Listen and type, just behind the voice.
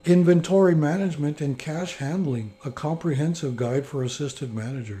Inventory Management and Cash Handling, a comprehensive guide for assisted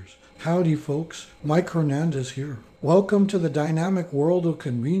managers. Howdy folks, Mike Hernandez here. Welcome to the dynamic world of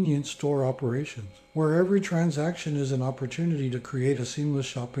convenience store operations, where every transaction is an opportunity to create a seamless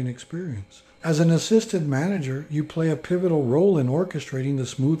shopping experience. As an assisted manager, you play a pivotal role in orchestrating the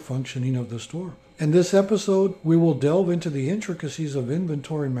smooth functioning of the store. In this episode, we will delve into the intricacies of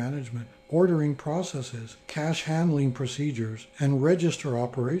inventory management, ordering processes, cash handling procedures, and register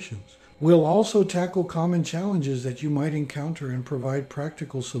operations. We'll also tackle common challenges that you might encounter and provide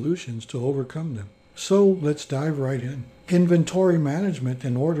practical solutions to overcome them. So let's dive right in. Inventory management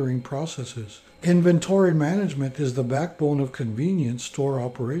and ordering processes. Inventory management is the backbone of convenience store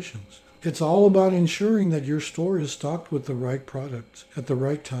operations. It's all about ensuring that your store is stocked with the right products at the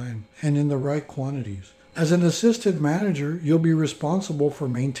right time and in the right quantities. As an assisted manager, you'll be responsible for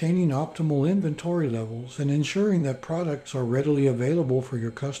maintaining optimal inventory levels and ensuring that products are readily available for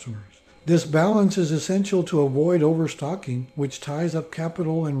your customers. This balance is essential to avoid overstocking, which ties up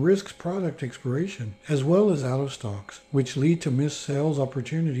capital and risks product expiration, as well as out of stocks, which lead to missed sales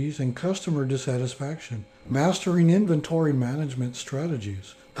opportunities and customer dissatisfaction. Mastering inventory management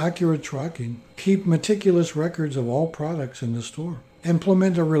strategies. Accurate tracking. Keep meticulous records of all products in the store.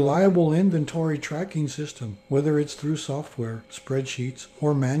 Implement a reliable inventory tracking system, whether it's through software, spreadsheets,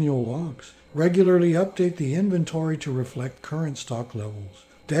 or manual logs. Regularly update the inventory to reflect current stock levels.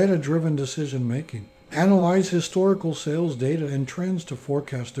 Data-driven decision making. Analyze historical sales data and trends to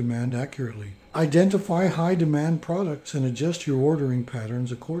forecast demand accurately. Identify high-demand products and adjust your ordering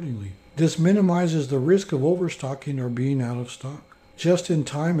patterns accordingly. This minimizes the risk of overstocking or being out of stock.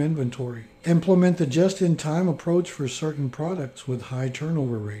 Just-in-time inventory. Implement the just-in-time approach for certain products with high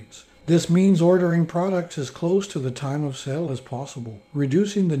turnover rates. This means ordering products as close to the time of sale as possible,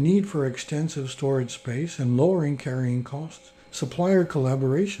 reducing the need for extensive storage space and lowering carrying costs. Supplier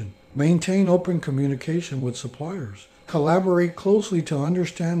collaboration. Maintain open communication with suppliers. Collaborate closely to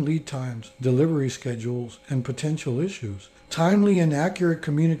understand lead times, delivery schedules, and potential issues. Timely and accurate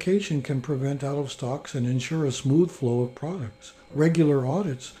communication can prevent out of stocks and ensure a smooth flow of products. Regular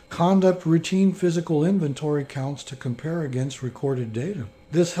audits. Conduct routine physical inventory counts to compare against recorded data.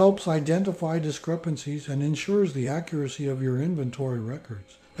 This helps identify discrepancies and ensures the accuracy of your inventory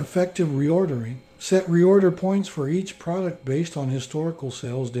records. Effective reordering. Set reorder points for each product based on historical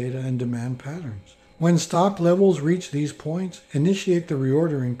sales data and demand patterns. When stock levels reach these points, initiate the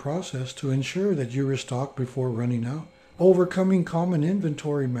reordering process to ensure that you restock before running out. Overcoming common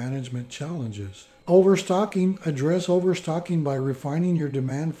inventory management challenges. Overstocking. Address overstocking by refining your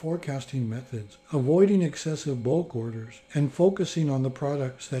demand forecasting methods, avoiding excessive bulk orders, and focusing on the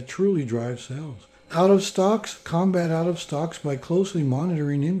products that truly drive sales. Out of stocks. Combat out of stocks by closely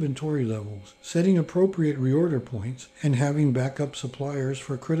monitoring inventory levels, setting appropriate reorder points, and having backup suppliers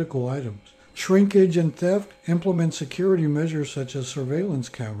for critical items. Shrinkage and theft. Implement security measures such as surveillance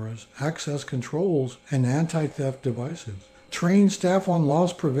cameras, access controls, and anti-theft devices. Train staff on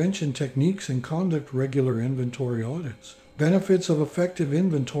loss prevention techniques and conduct regular inventory audits. Benefits of effective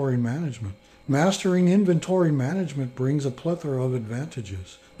inventory management. Mastering inventory management brings a plethora of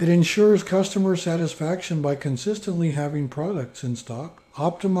advantages. It ensures customer satisfaction by consistently having products in stock,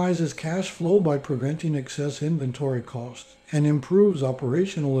 optimizes cash flow by preventing excess inventory costs, and improves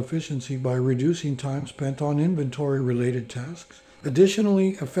operational efficiency by reducing time spent on inventory-related tasks. Additionally,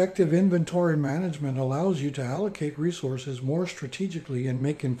 effective inventory management allows you to allocate resources more strategically and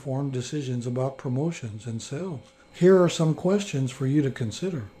make informed decisions about promotions and sales. Here are some questions for you to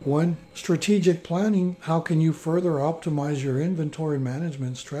consider. 1. Strategic planning. How can you further optimize your inventory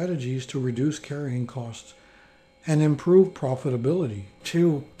management strategies to reduce carrying costs and improve profitability?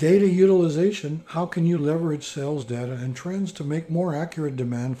 2. Data utilization. How can you leverage sales data and trends to make more accurate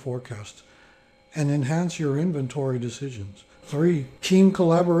demand forecasts and enhance your inventory decisions? 3. Team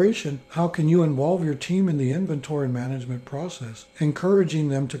collaboration. How can you involve your team in the inventory management process, encouraging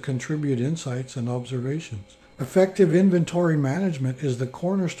them to contribute insights and observations? Effective inventory management is the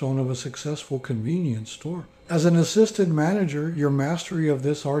cornerstone of a successful convenience store. As an assistant manager, your mastery of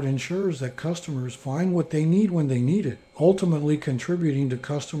this art ensures that customers find what they need when they need it, ultimately contributing to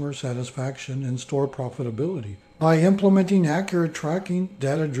customer satisfaction and store profitability. By implementing accurate tracking,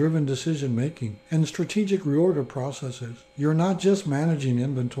 data-driven decision-making, and strategic reorder processes, you're not just managing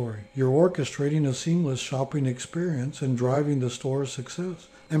inventory, you're orchestrating a seamless shopping experience and driving the store's success.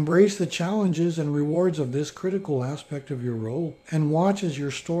 Embrace the challenges and rewards of this critical aspect of your role, and watch as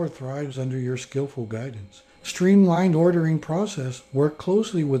your store thrives under your skillful guidance. Streamlined ordering process. Work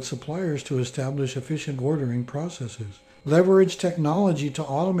closely with suppliers to establish efficient ordering processes. Leverage technology to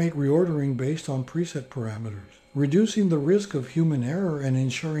automate reordering based on preset parameters. reducing the risk of human error and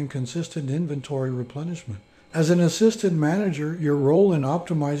ensuring consistent inventory replenishment. As an assistant manager, your role in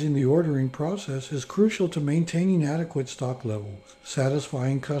optimizing the ordering process is crucial to maintaining adequate stock levels,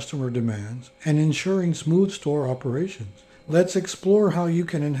 satisfying customer demands, and ensuring smooth store operations. Let's explore how you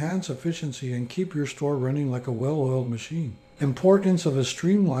can enhance efficiency and keep your store running like a well-oiled machine. Importance of a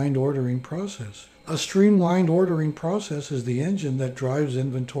streamlined ordering process. A streamlined ordering process is the engine that drives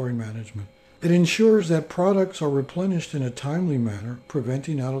inventory management. It ensures that products are replenished in a timely manner,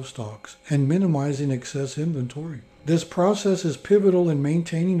 preventing out of stocks and minimizing excess inventory. This process is pivotal in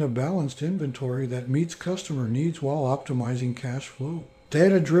maintaining a balanced inventory that meets customer needs while optimizing cash flow.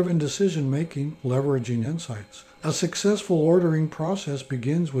 Data-driven decision-making, leveraging insights. A successful ordering process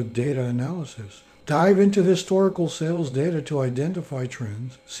begins with data analysis. Dive into historical sales data to identify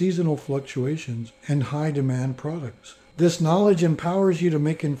trends, seasonal fluctuations, and high-demand products. This knowledge empowers you to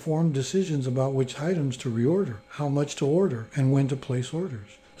make informed decisions about which items to reorder, how much to order, and when to place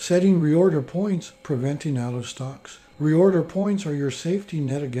orders. Setting reorder points, preventing out of stocks. Reorder points are your safety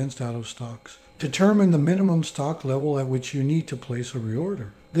net against out of stocks. Determine the minimum stock level at which you need to place a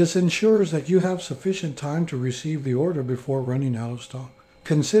reorder. This ensures that you have sufficient time to receive the order before running out of stock.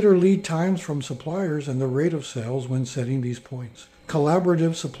 Consider lead times from suppliers and the rate of sales when setting these points.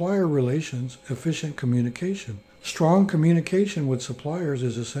 Collaborative supplier relations, efficient communication. Strong communication with suppliers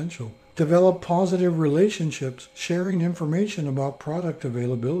is essential. Develop positive relationships, sharing information about product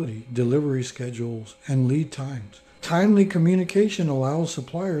availability, delivery schedules, and lead times. Timely communication allows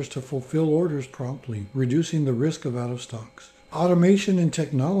suppliers to fulfill orders promptly, reducing the risk of out of stocks. Automation and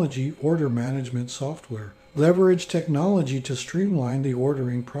technology, order management software. Leverage technology to streamline the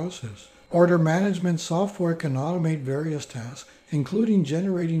ordering process. Order management software can automate various tasks, including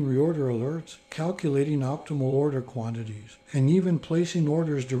generating reorder alerts, calculating optimal order quantities, and even placing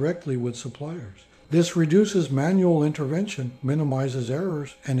orders directly with suppliers. This reduces manual intervention, minimizes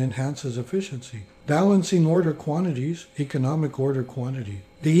errors, and enhances efficiency. Balancing order quantities, economic order quantity.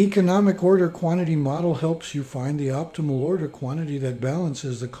 The economic order quantity model helps you find the optimal order quantity that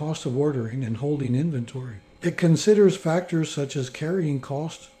balances the cost of ordering and holding inventory. It considers factors such as carrying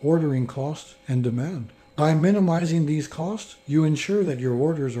costs, ordering costs, and demand. By minimizing these costs, you ensure that your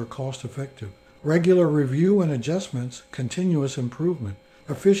orders are cost-effective. Regular review and adjustments, continuous improvement.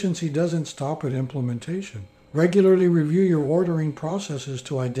 Efficiency doesn't stop at implementation. Regularly review your ordering processes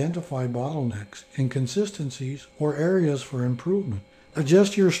to identify bottlenecks, inconsistencies, or areas for improvement.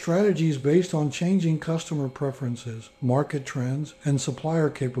 Adjust your strategies based on changing customer preferences, market trends, and supplier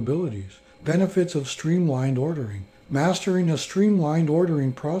capabilities. Benefits of streamlined ordering. Mastering a streamlined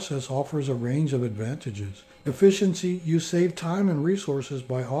ordering process offers a range of advantages. Efficiency, you save time and resources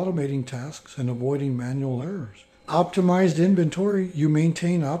by automating tasks and avoiding manual errors. Optimized inventory, you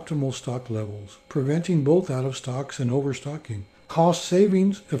maintain optimal stock levels, preventing both out of stocks and overstocking. Cost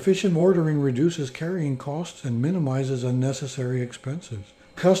savings, efficient ordering reduces carrying costs and minimizes unnecessary expenses.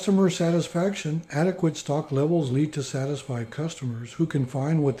 Customer satisfaction, adequate stock levels lead to satisfied customers who can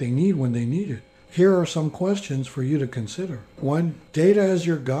find what they need when they need it. Here are some questions for you to consider. 1. Data as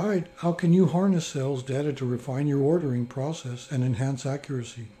your guide. How can you harness sales data to refine your ordering process and enhance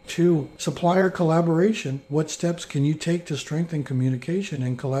accuracy? 2. Supplier collaboration. What steps can you take to strengthen communication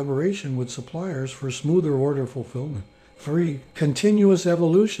and collaboration with suppliers for smoother order fulfillment? 3. Continuous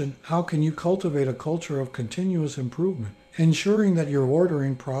evolution. How can you cultivate a culture of continuous improvement, ensuring that your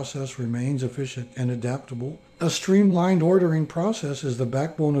ordering process remains efficient and adaptable? A streamlined ordering process is the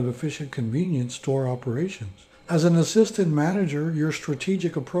backbone of efficient, convenient store operations. As an assistant manager, your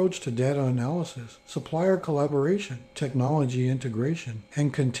strategic approach to data analysis, supplier collaboration, technology integration,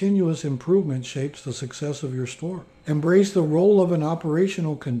 and continuous improvement shapes the success of your store. Embrace the role of an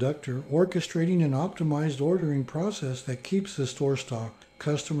operational conductor, orchestrating an optimized ordering process that keeps the store stocked,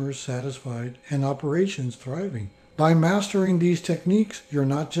 customers satisfied, and operations thriving. By mastering these techniques, you're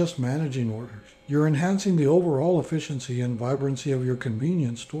not just managing orders. You're enhancing the overall efficiency and vibrancy of your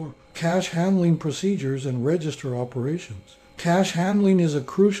convenience store. Cash handling procedures and register operations. Cash handling is a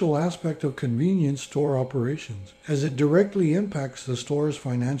crucial aspect of convenience store operations, as it directly impacts the store's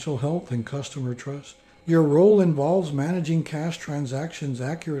financial health and customer trust. Your role involves managing cash transactions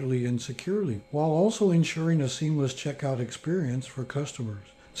accurately and securely, while also ensuring a seamless checkout experience for customers.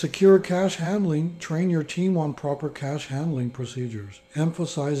 Secure cash handling. Train your team on proper cash handling procedures,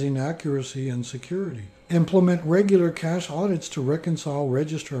 emphasizing accuracy and security. Implement regular cash audits to reconcile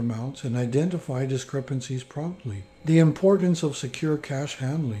register amounts and identify discrepancies promptly. The importance of secure cash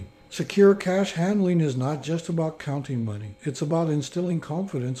handling. Secure cash handling is not just about counting money. It's about instilling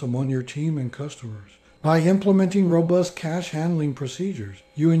confidence among your team and customers. By implementing robust cash handling procedures,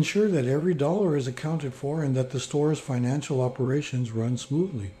 you ensure that every dollar is accounted for and that the store's financial operations run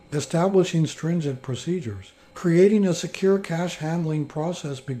smoothly. Establishing stringent procedures. Creating a secure cash handling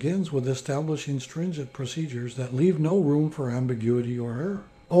process begins with establishing stringent procedures that leave no room for ambiguity or error.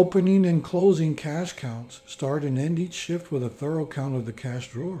 Opening and closing cash counts. Start and end each shift with a thorough count of the cash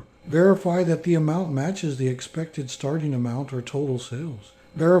drawer. Verify that the amount matches the expected starting amount or total sales.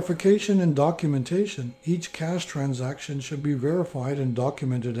 Verification and documentation. Each cash transaction should be verified and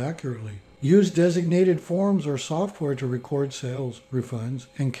documented accurately. Use designated forms or software to record sales, refunds,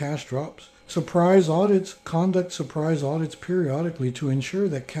 and cash drops. Surprise audits. Conduct surprise audits periodically to ensure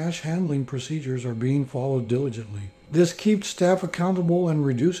that cash handling procedures are being followed diligently. This keeps staff accountable and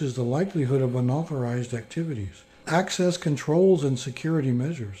reduces the likelihood of unauthorized activities. Access controls and security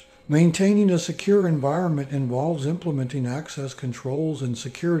measures. Maintaining a secure environment involves implementing access controls and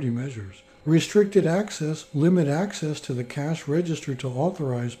security measures. Restricted access. Limit access to the cash register to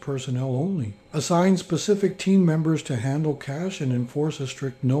authorized personnel only. Assign specific team members to handle cash and enforce a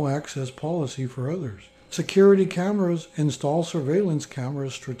strict no access policy for others. Security cameras. Install surveillance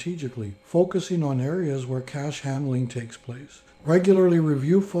cameras strategically, focusing on areas where cash handling takes place. Regularly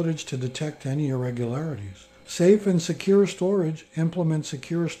review footage to detect any irregularities. Safe and secure storage. Implement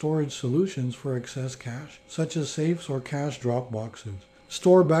secure storage solutions for excess cash, such as safes or cash drop boxes.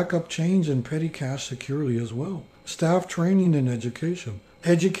 Store backup change and petty cash securely as well. Staff training and education.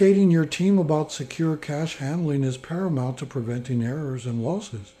 Educating your team about secure cash handling is paramount to preventing errors and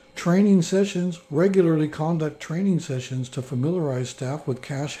losses. Training sessions. Regularly conduct training sessions to familiarize staff with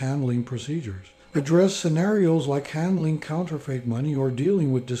cash handling procedures. Address scenarios like handling counterfeit money or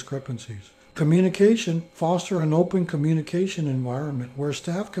dealing with discrepancies. Communication. Foster an open communication environment where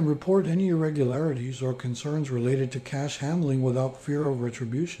staff can report any irregularities or concerns related to cash handling without fear of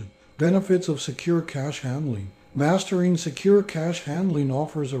retribution. Benefits of secure cash handling. Mastering secure cash handling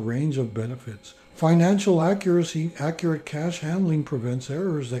offers a range of benefits. Financial accuracy. Accurate cash handling prevents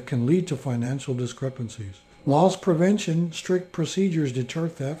errors that can lead to financial discrepancies. Loss prevention. Strict procedures deter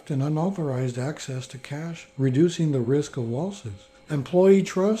theft and unauthorized access to cash, reducing the risk of losses. Employee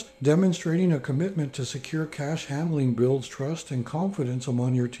trust. Demonstrating a commitment to secure cash handling builds trust and confidence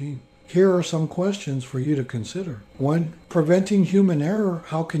among your team. Here are some questions for you to consider. 1. Preventing human error.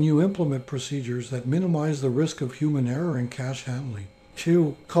 How can you implement procedures that minimize the risk of human error in cash handling?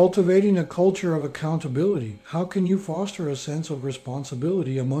 2. Cultivating a culture of accountability. How can you foster a sense of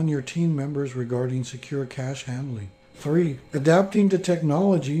responsibility among your team members regarding secure cash handling? 3. Adapting to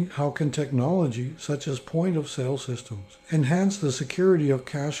technology. How can technology, such as point-of-sale systems, enhance the security of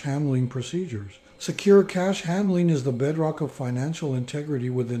cash handling procedures? Secure cash handling is the bedrock of financial integrity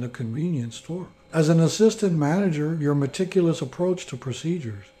within a convenience store. As an assistant manager, your meticulous approach to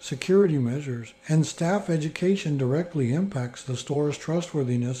procedures, security measures, and staff education directly impacts the store's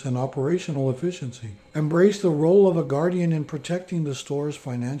trustworthiness and operational efficiency. Embrace the role of a guardian in protecting the store's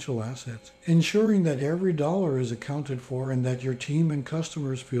financial assets, ensuring that every dollar is accounted for and that your team and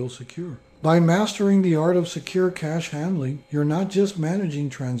customers feel secure. By mastering the art of secure cash handling, you're not just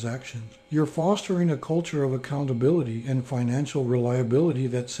managing transactions, you're fostering a culture of accountability and financial reliability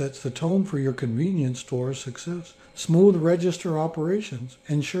that sets the tone for your convenience store's success. Smooth register operations.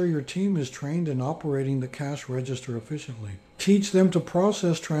 Ensure your team is trained in operating the cash register efficiently. Teach them to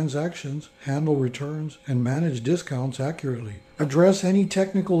process transactions, handle returns, and manage discounts accurately. Address any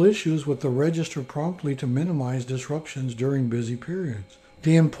technical issues with the register promptly to minimize disruptions during busy periods.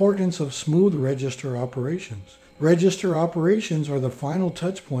 The importance of smooth register operations. Register operations are the final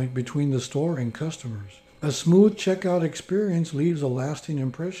touch point between the store and customers. A smooth checkout experience leaves a lasting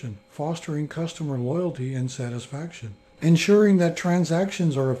impression, fostering customer loyalty and satisfaction. Ensuring that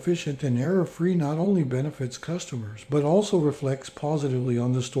transactions are efficient and error-free not only benefits customers, but also reflects positively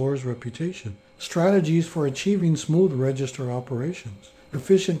on the store's reputation. Strategies for achieving smooth register operations.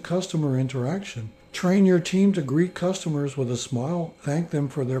 Efficient customer interaction. Train your team to greet customers with a smile, thank them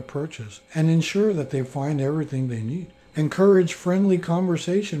for their purchase, and ensure that they find everything they need. Encourage friendly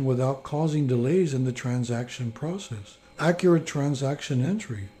conversation without causing delays in the transaction process. Accurate transaction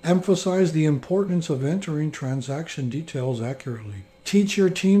entry. Emphasize the importance of entering transaction details accurately. Teach your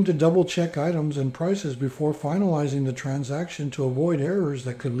team to double-check items and prices before finalizing the transaction to avoid errors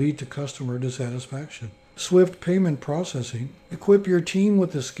that could lead to customer dissatisfaction. Swift payment processing. Equip your team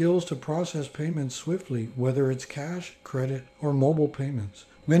with the skills to process payments swiftly, whether it's cash, credit, or mobile payments.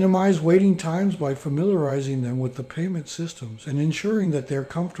 Minimize waiting times by familiarizing them with the payment systems and ensuring that they're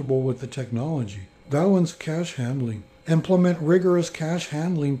comfortable with the technology. Balance cash handling. Implement rigorous cash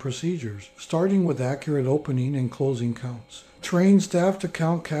handling procedures, starting with accurate opening and closing counts. Train staff to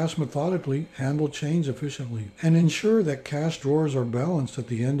count cash methodically, handle change efficiently, and ensure that cash drawers are balanced at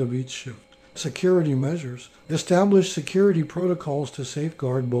the end of each shift. Security measures. Establish security protocols to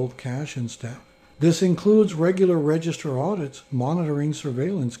safeguard both cash and staff. This includes regular register audits, monitoring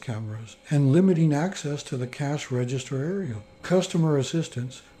surveillance cameras, and limiting access to the cash register area. Customer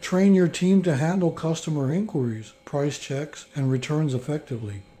assistance. Train your team to handle customer inquiries, price checks, and returns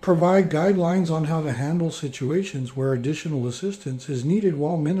effectively. Provide guidelines on how to handle situations where additional assistance is needed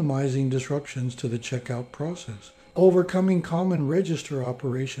while minimizing disruptions to the checkout process. Overcoming common register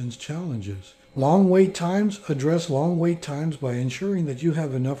operations challenges. Long wait times. Address long wait times by ensuring that you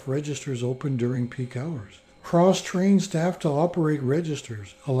have enough registers open during peak hours. Cross-train staff to operate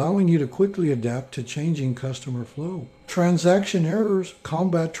registers, allowing you to quickly adapt to changing customer flow. Transaction errors.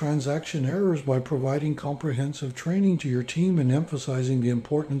 Combat transaction errors by providing comprehensive training to your team and emphasizing the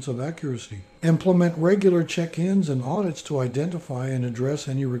importance of accuracy. Implement regular check-ins and audits to identify and address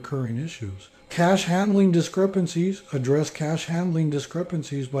any recurring issues. Cash handling discrepancies. Address cash handling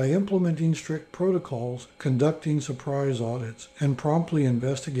discrepancies by implementing strict protocols, conducting surprise audits, and promptly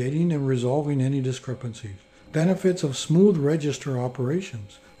investigating and resolving any discrepancies. Benefits of smooth register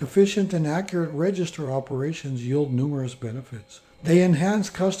operations. Efficient and accurate register operations yield numerous benefits. They enhance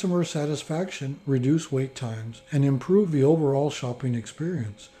customer satisfaction, reduce wait times, and improve the overall shopping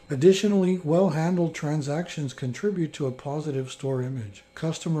experience. Additionally, well-handled transactions contribute to a positive store image,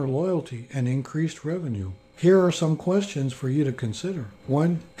 customer loyalty, and increased revenue. Here are some questions for you to consider.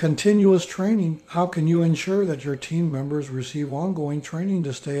 1. Continuous training. How can you ensure that your team members receive ongoing training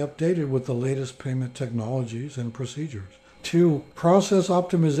to stay updated with the latest payment technologies and procedures? 2. Process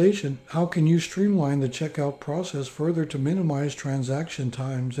optimization. How can you streamline the checkout process further to minimize transaction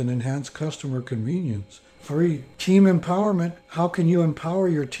times and enhance customer convenience? 3. Team empowerment. How can you empower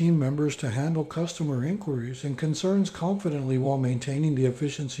your team members to handle customer inquiries and concerns confidently while maintaining the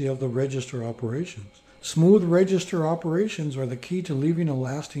efficiency of the register operations? Smooth register operations are the key to leaving a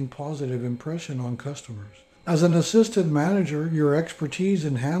lasting positive impression on customers. As an assistant manager, your expertise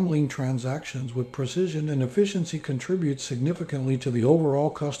in handling transactions with precision and efficiency contributes significantly to the overall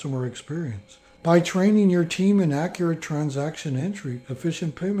customer experience. By training your team in accurate transaction entry,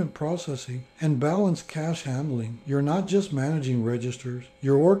 efficient payment processing, and balanced cash handling, you're not just managing registers,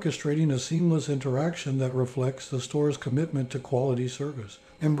 you're orchestrating a seamless interaction that reflects the store's commitment to quality service.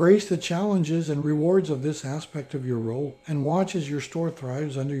 Embrace the challenges and rewards of this aspect of your role and watch as your store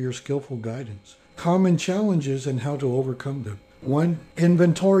thrives under your skillful guidance. Common challenges and how to overcome them. 1.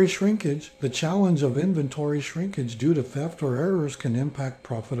 Inventory shrinkage. The challenge of inventory shrinkage due to theft or errors can impact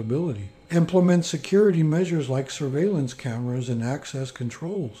profitability. Implement security measures like surveillance cameras and access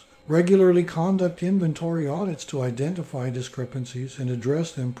controls. Regularly conduct inventory audits to identify discrepancies and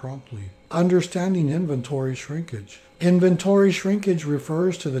address them promptly. Understanding inventory shrinkage. Inventory shrinkage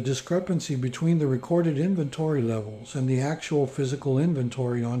refers to the discrepancy between the recorded inventory levels and the actual physical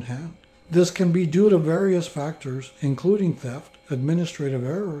inventory on hand. This can be due to various factors, including theft, administrative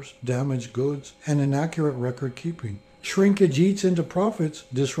errors, damaged goods, and inaccurate record keeping. Shrinkage eats into profits,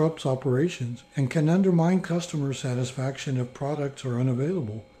 disrupts operations, and can undermine customer satisfaction if products are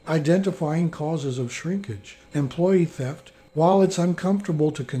unavailable. Identifying causes of shrinkage. Employee theft. While it's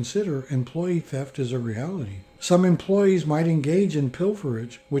uncomfortable to consider, employee theft is a reality. Some employees might engage in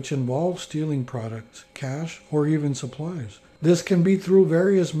pilferage, which involves stealing products, cash, or even supplies. This can be through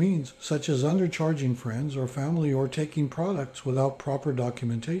various means, such as undercharging friends or family or taking products without proper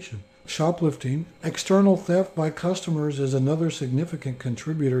documentation. Shoplifting. External theft by customers is another significant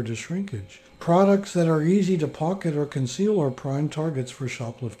contributor to shrinkage. Products that are easy to pocket or conceal are prime targets for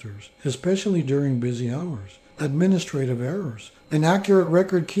shoplifters, especially during busy hours. Administrative errors. Inaccurate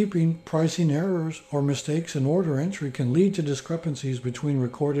record keeping, pricing errors, or mistakes in order entry can lead to discrepancies between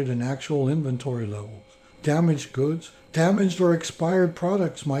recorded and actual inventory levels. Damaged goods. Damaged or expired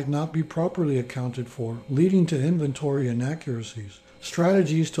products might not be properly accounted for, leading to inventory inaccuracies.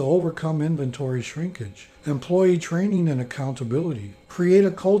 Strategies to overcome inventory shrinkage. Employee training and accountability. Create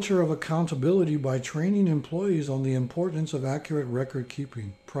a culture of accountability by training employees on the importance of accurate record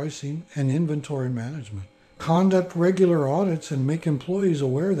keeping, pricing, and inventory management. Conduct regular audits and make employees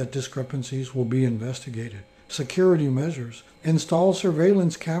aware that discrepancies will be investigated. Security measures. Install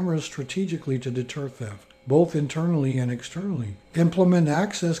surveillance cameras strategically to deter theft, both internally and externally. Implement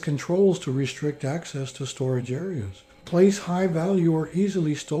access controls to restrict access to storage areas. Place high-value or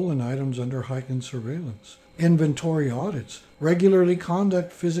easily stolen items under heightened surveillance. Inventory audits. Regularly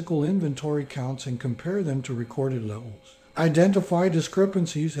conduct physical inventory counts and compare them to recorded levels. Identify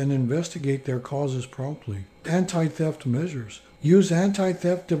discrepancies and investigate their causes promptly. Anti-theft measures. Use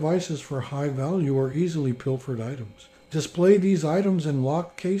anti-theft devices for high-value or easily pilfered items. Display these items in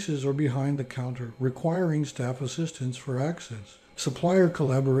locked cases or behind the counter, requiring staff assistance for access. Supplier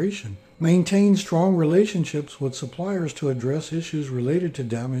collaboration. Maintain strong relationships with suppliers to address issues related to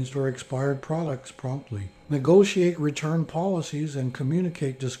damaged or expired products promptly. Negotiate return policies and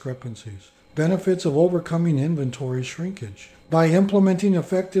communicate discrepancies. Benefits of overcoming inventory shrinkage. By implementing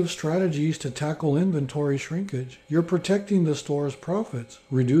effective strategies to tackle inventory shrinkage, you're protecting the store's profits,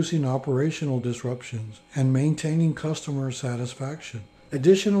 reducing operational disruptions, and maintaining customer satisfaction.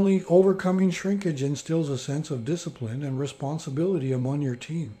 Additionally, overcoming shrinkage instills a sense of discipline and responsibility among your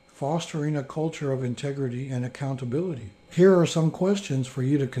team, fostering a culture of integrity and accountability. Here are some questions for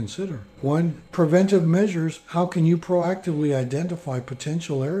you to consider. 1. Preventive measures. How can you proactively identify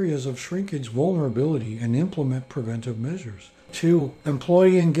potential areas of shrinkage vulnerability and implement preventive measures? 2.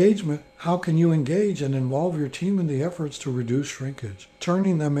 Employee engagement. How can you engage and involve your team in the efforts to reduce shrinkage,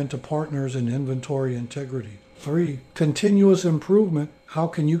 turning them into partners in inventory integrity? 3. Continuous improvement. How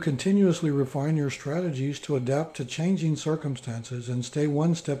can you continuously refine your strategies to adapt to changing circumstances and stay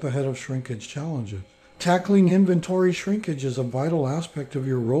one step ahead of shrinkage challenges? Tackling inventory shrinkage is a vital aspect of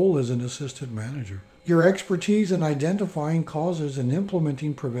your role as an assistant manager. Your expertise in identifying causes and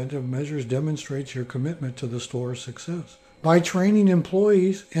implementing preventive measures demonstrates your commitment to the store's success. By training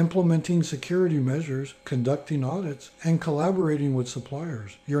employees, implementing security measures, conducting audits, and collaborating with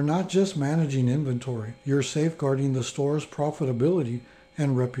suppliers, you're not just managing inventory, you're safeguarding the store's profitability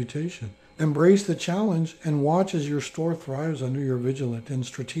and reputation. Embrace the challenge and watch as your store thrives under your vigilant and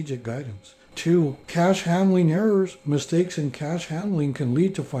strategic guidance. 2. Cash handling errors. Mistakes in cash handling can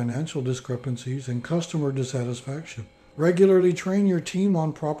lead to financial discrepancies and customer dissatisfaction. Regularly train your team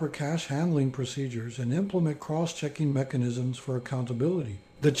on proper cash handling procedures and implement cross-checking mechanisms for accountability.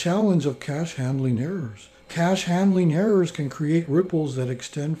 The challenge of cash handling errors. Cash handling errors can create ripples that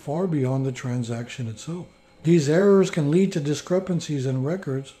extend far beyond the transaction itself. These errors can lead to discrepancies in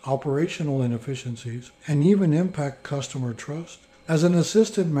records, operational inefficiencies, and even impact customer trust. As an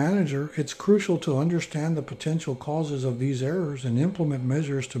assistant manager, it's crucial to understand the potential causes of these errors and implement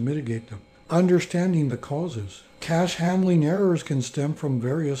measures to mitigate them. Understanding the causes. Cash handling errors can stem from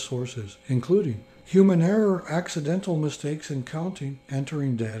various sources, including human error. Accidental mistakes in counting,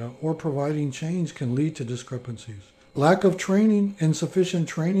 entering data, or providing change can lead to discrepancies. Lack of training. Insufficient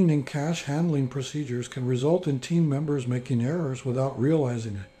training in cash handling procedures can result in team members making errors without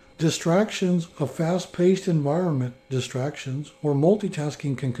realizing it. Distractions. A fast-paced environment, distractions, or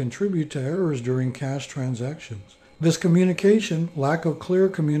multitasking can contribute to errors during cash transactions. Miscommunication. Lack of clear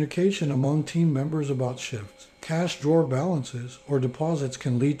communication among team members about shifts, cash drawer balances, or deposits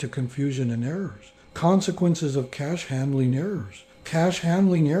can lead to confusion and errors. Consequences of cash handling errors. Cash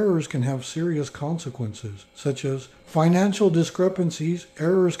handling errors can have serious consequences, such as financial discrepancies.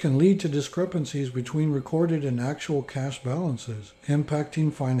 Errors can lead to discrepancies between recorded and actual cash balances,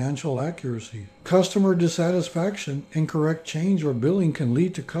 impacting financial accuracy. Customer dissatisfaction. Incorrect change or billing can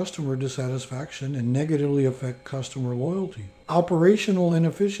lead to customer dissatisfaction and negatively affect customer loyalty. Operational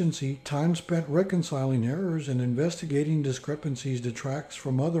inefficiency. Time spent reconciling errors and investigating discrepancies detracts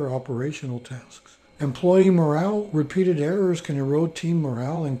from other operational tasks. Employee morale. Repeated errors can erode team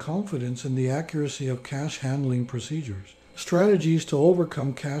morale and confidence in the accuracy of cash handling procedures. Strategies to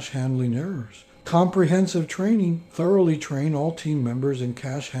overcome cash handling errors. Comprehensive training. Thoroughly train all team members in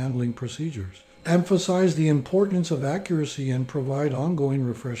cash handling procedures. Emphasize the importance of accuracy and provide ongoing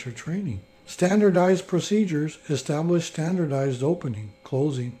refresher training. Standardized procedures. Establish standardized opening,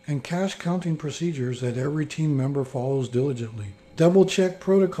 closing, and cash counting procedures that every team member follows diligently. Double check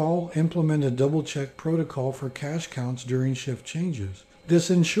protocol. Implement a double check protocol for cash counts during shift changes. This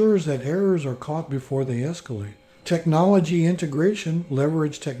ensures that errors are caught before they escalate. Technology integration.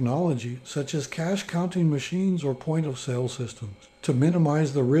 Leverage technology such as cash counting machines or point of sale systems to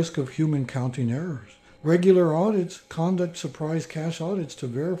minimize the risk of human counting errors. Regular audits. Conduct surprise cash audits to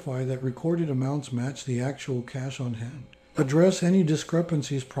verify that recorded amounts match the actual cash on hand. Address any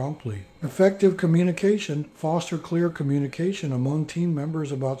discrepancies promptly. Effective communication. Foster clear communication among team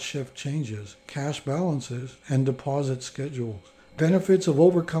members about shift changes, cash balances, and deposit schedules. Benefits of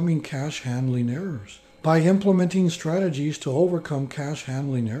overcoming cash handling errors. By implementing strategies to overcome cash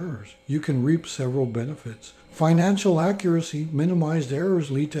handling errors, you can reap several benefits. Financial accuracy. Minimized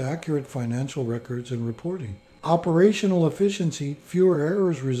errors lead to accurate financial records and reporting. Operational efficiency. Fewer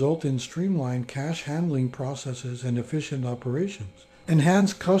errors result in streamlined cash handling processes and efficient operations.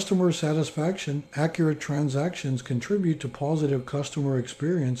 Enhanced customer satisfaction. Accurate transactions contribute to positive customer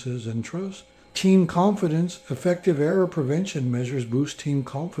experiences and trust. Team confidence. Effective error prevention measures boost team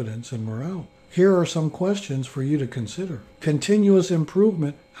confidence and morale. Here are some questions for you to consider. Continuous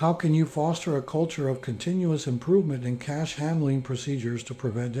improvement. How can you foster a culture of continuous improvement in cash handling procedures to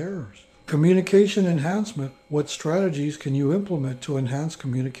prevent errors? Communication enhancement. What strategies can you implement to enhance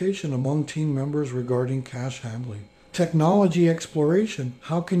communication among team members regarding cash handling? Technology exploration.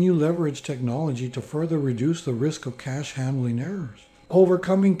 How can you leverage technology to further reduce the risk of cash handling errors?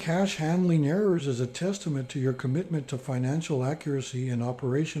 Overcoming cash handling errors is a testament to your commitment to financial accuracy and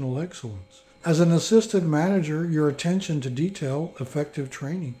operational excellence. As an assistant manager, your attention to detail, effective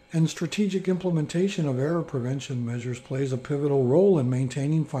training, and strategic implementation of error prevention measures plays a pivotal role in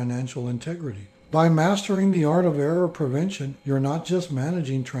maintaining financial integrity. By mastering the art of error prevention, you're not just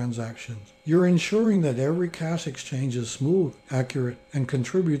managing transactions. You're ensuring that every cash exchange is smooth, accurate, and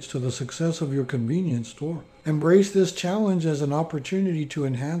contributes to the success of your convenience store. Embrace this challenge as an opportunity to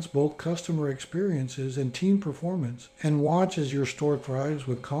enhance both customer experiences and team performance, and watch as your store thrives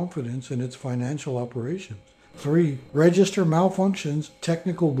with confidence in its financial operations. 3. Register malfunctions.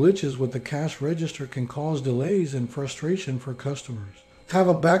 Technical glitches with the cash register can cause delays and frustration for customers. Have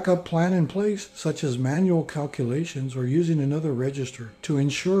a backup plan in place, such as manual calculations or using another register, to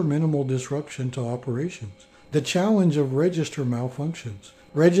ensure minimal disruption to operations. The challenge of register malfunctions.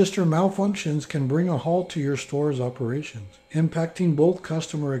 Register malfunctions can bring a halt to your store's operations, impacting both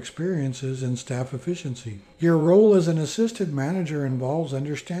customer experiences and staff efficiency. Your role as an assistant manager involves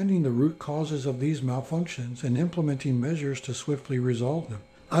understanding the root causes of these malfunctions and implementing measures to swiftly resolve them.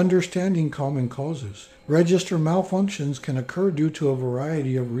 Understanding common causes. Register malfunctions can occur due to a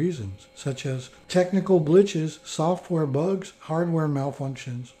variety of reasons, such as technical glitches, software bugs, hardware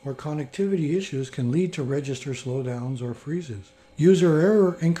malfunctions, or connectivity issues can lead to register slowdowns or freezes. User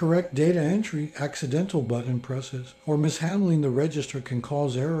error, incorrect data entry, accidental button presses, or mishandling the register can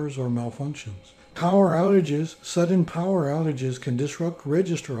cause errors or malfunctions. Power outages. Sudden power outages can disrupt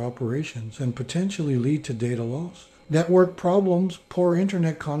register operations and potentially lead to data loss. Network problems. Poor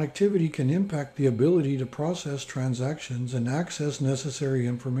internet connectivity can impact the ability to process transactions and access necessary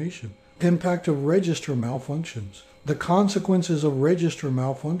information. Impact of register malfunctions. The consequences of register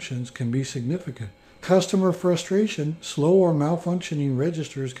malfunctions can be significant. Customer frustration. Slow or malfunctioning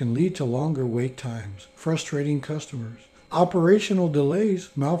registers can lead to longer wait times, frustrating customers. Operational delays.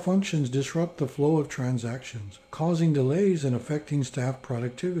 Malfunctions disrupt the flow of transactions, causing delays and affecting staff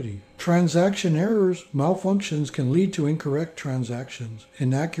productivity. Transaction errors. Malfunctions can lead to incorrect transactions,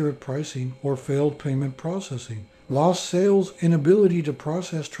 inaccurate pricing, or failed payment processing. Lost sales. Inability to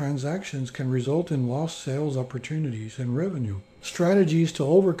process transactions can result in lost sales opportunities and revenue. Strategies to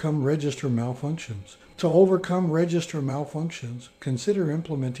overcome register malfunctions. To overcome register malfunctions, consider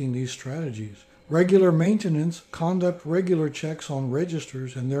implementing these strategies. Regular maintenance. Conduct regular checks on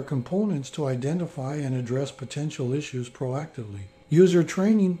registers and their components to identify and address potential issues proactively. User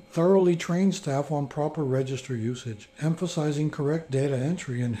training. Thoroughly train staff on proper register usage, emphasizing correct data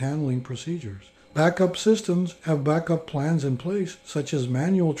entry and handling procedures. Backup systems. Have backup plans in place, such as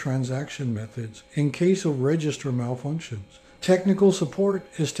manual transaction methods, in case of register malfunctions. Technical support.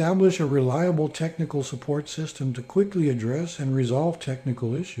 Establish a reliable technical support system to quickly address and resolve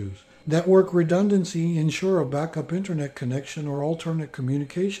technical issues. Network redundancy. Ensure a backup internet connection or alternate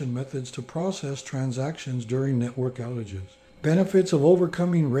communication methods to process transactions during network outages. Benefits of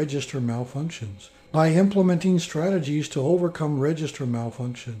overcoming register malfunctions. By implementing strategies to overcome register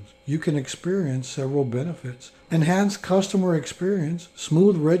malfunctions, you can experience several benefits. Enhanced customer experience.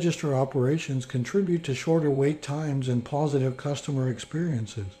 Smooth register operations contribute to shorter wait times and positive customer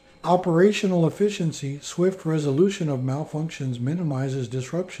experiences. Operational efficiency. Swift resolution of malfunctions minimizes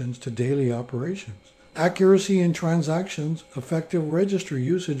disruptions to daily operations. Accuracy in transactions. Effective register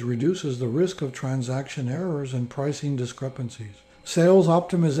usage reduces the risk of transaction errors and pricing discrepancies. Sales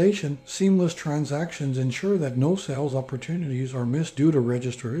optimization. Seamless transactions ensure that no sales opportunities are missed due to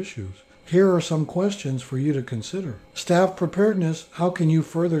register issues. Here are some questions for you to consider. Staff preparedness. How can you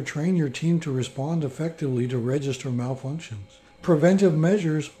further train your team to respond effectively to register malfunctions? Preventive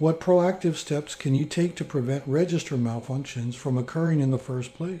measures. What proactive steps can you take to prevent register malfunctions from occurring in the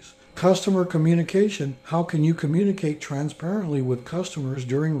first place? Customer communication. How can you communicate transparently with customers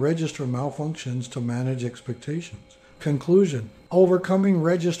during register malfunctions to manage expectations? Conclusion. Overcoming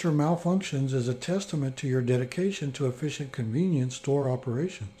register malfunctions is a testament to your dedication to efficient convenience store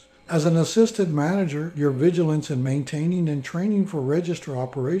operations. As an assistant manager, your vigilance in maintaining and training for register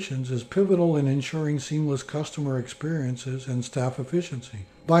operations is pivotal in ensuring seamless customer experiences and staff efficiency.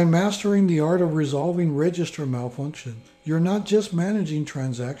 By mastering the art of resolving register malfunctions, you're not just managing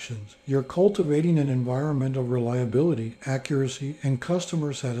transactions, you're cultivating an environment of reliability, accuracy, and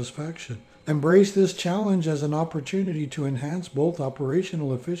customer satisfaction. Embrace this challenge as an opportunity to enhance both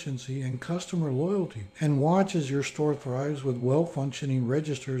operational efficiency and customer loyalty, and watch as your store thrives with well-functioning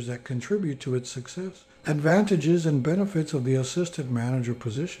registers that contribute to its success. Advantages and benefits of the assistant manager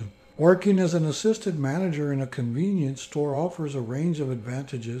position. Working as an assistant manager in a convenience store offers a range of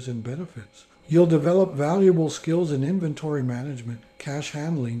advantages and benefits. You'll develop valuable skills in inventory management, cash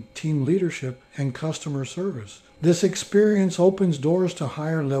handling, team leadership, and customer service. This experience opens doors to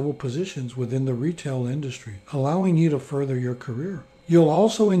higher level positions within the retail industry, allowing you to further your career. You'll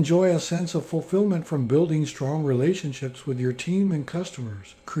also enjoy a sense of fulfillment from building strong relationships with your team and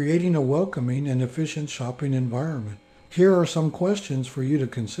customers, creating a welcoming and efficient shopping environment. Here are some questions for you to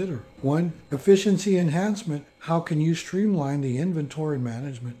consider. 1. Efficiency enhancement. How can you streamline the inventory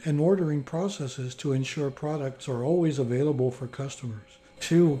management and ordering processes to ensure products are always available for customers?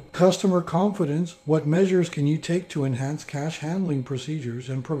 2. Customer confidence. What measures can you take to enhance cash handling procedures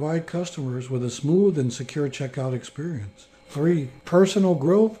and provide customers with a smooth and secure checkout experience? 3. Personal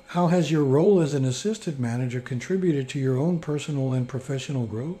growth. How has your role as an assistant manager contributed to your own personal and professional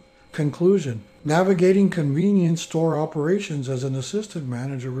growth? Conclusion. Navigating convenience store operations as an assistant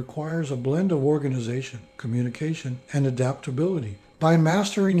manager requires a blend of organization, communication, and adaptability. By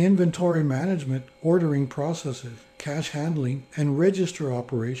mastering inventory management, ordering processes, cash handling, and register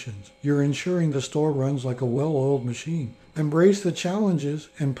operations, you're ensuring the store runs like a well-oiled machine. Embrace the challenges,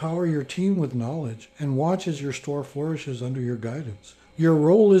 empower your team with knowledge, and watch as your store flourishes under your guidance. Your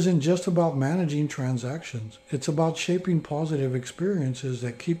role isn't just about managing transactions, it's about shaping positive experiences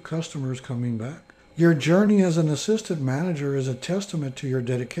that keep customers coming back. Your journey as an assistant manager is a testament to your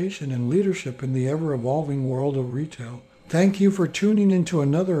dedication and leadership in the ever-evolving world of retail. Thank you for tuning into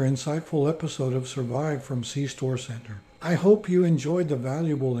another insightful episode of Survive from C-Store Center. I hope you enjoyed the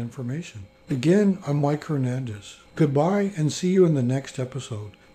valuable information. Again, I'm Mike Hernandez. Goodbye and see you in the next episode.